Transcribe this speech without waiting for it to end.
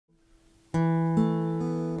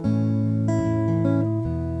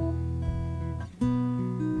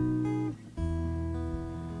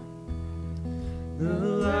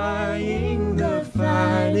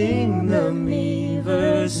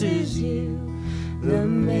The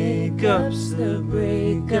makeups, the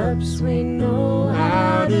breakups we know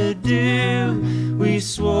how to do. We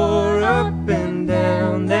swore up and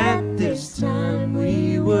down that this time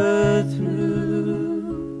we were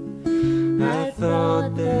through. I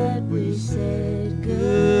thought that we said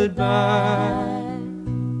goodbye.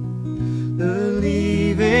 The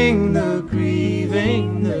leaving, the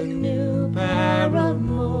grieving, the new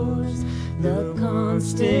paramours, the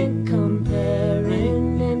constant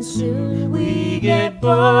comparing, and soon we get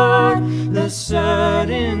bored. The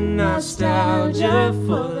sudden nostalgia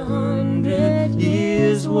for the 100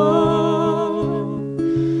 years war.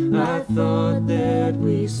 I thought that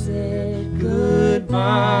we said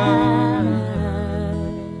goodbye.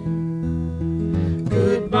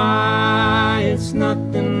 Goodbye, it's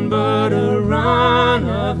nothing but a run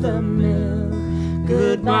of the mill.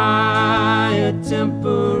 Goodbye, a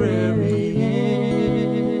temporary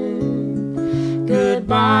end.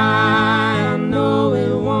 Goodbye, I know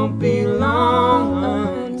it won't be long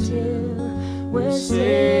until we're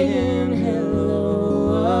saying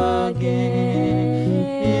hello again.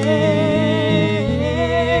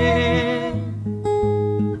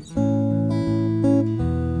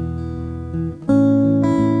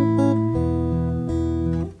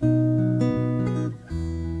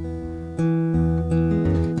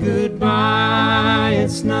 Goodbye,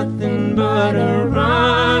 it's nothing but a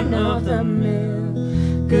run of the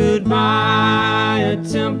mill. Goodbye, a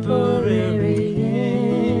temporary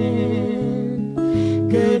end.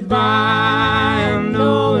 Goodbye, I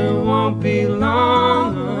know it won't be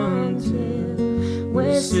long until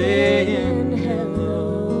we're saying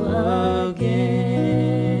hello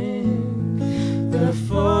again. The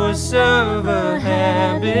force of a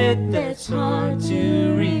habit that's hard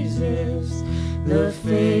to resist. The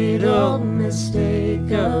fatal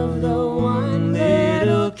mistake of the one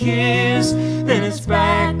little kiss. Then it's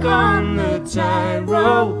back on the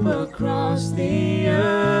tightrope across the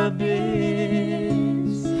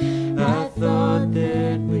abyss. I thought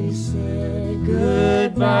that we said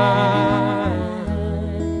goodbye.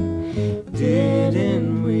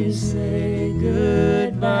 Didn't we say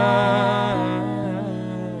goodbye?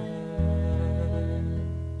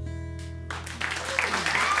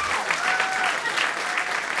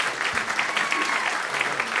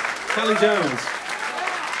 Kelly Jones.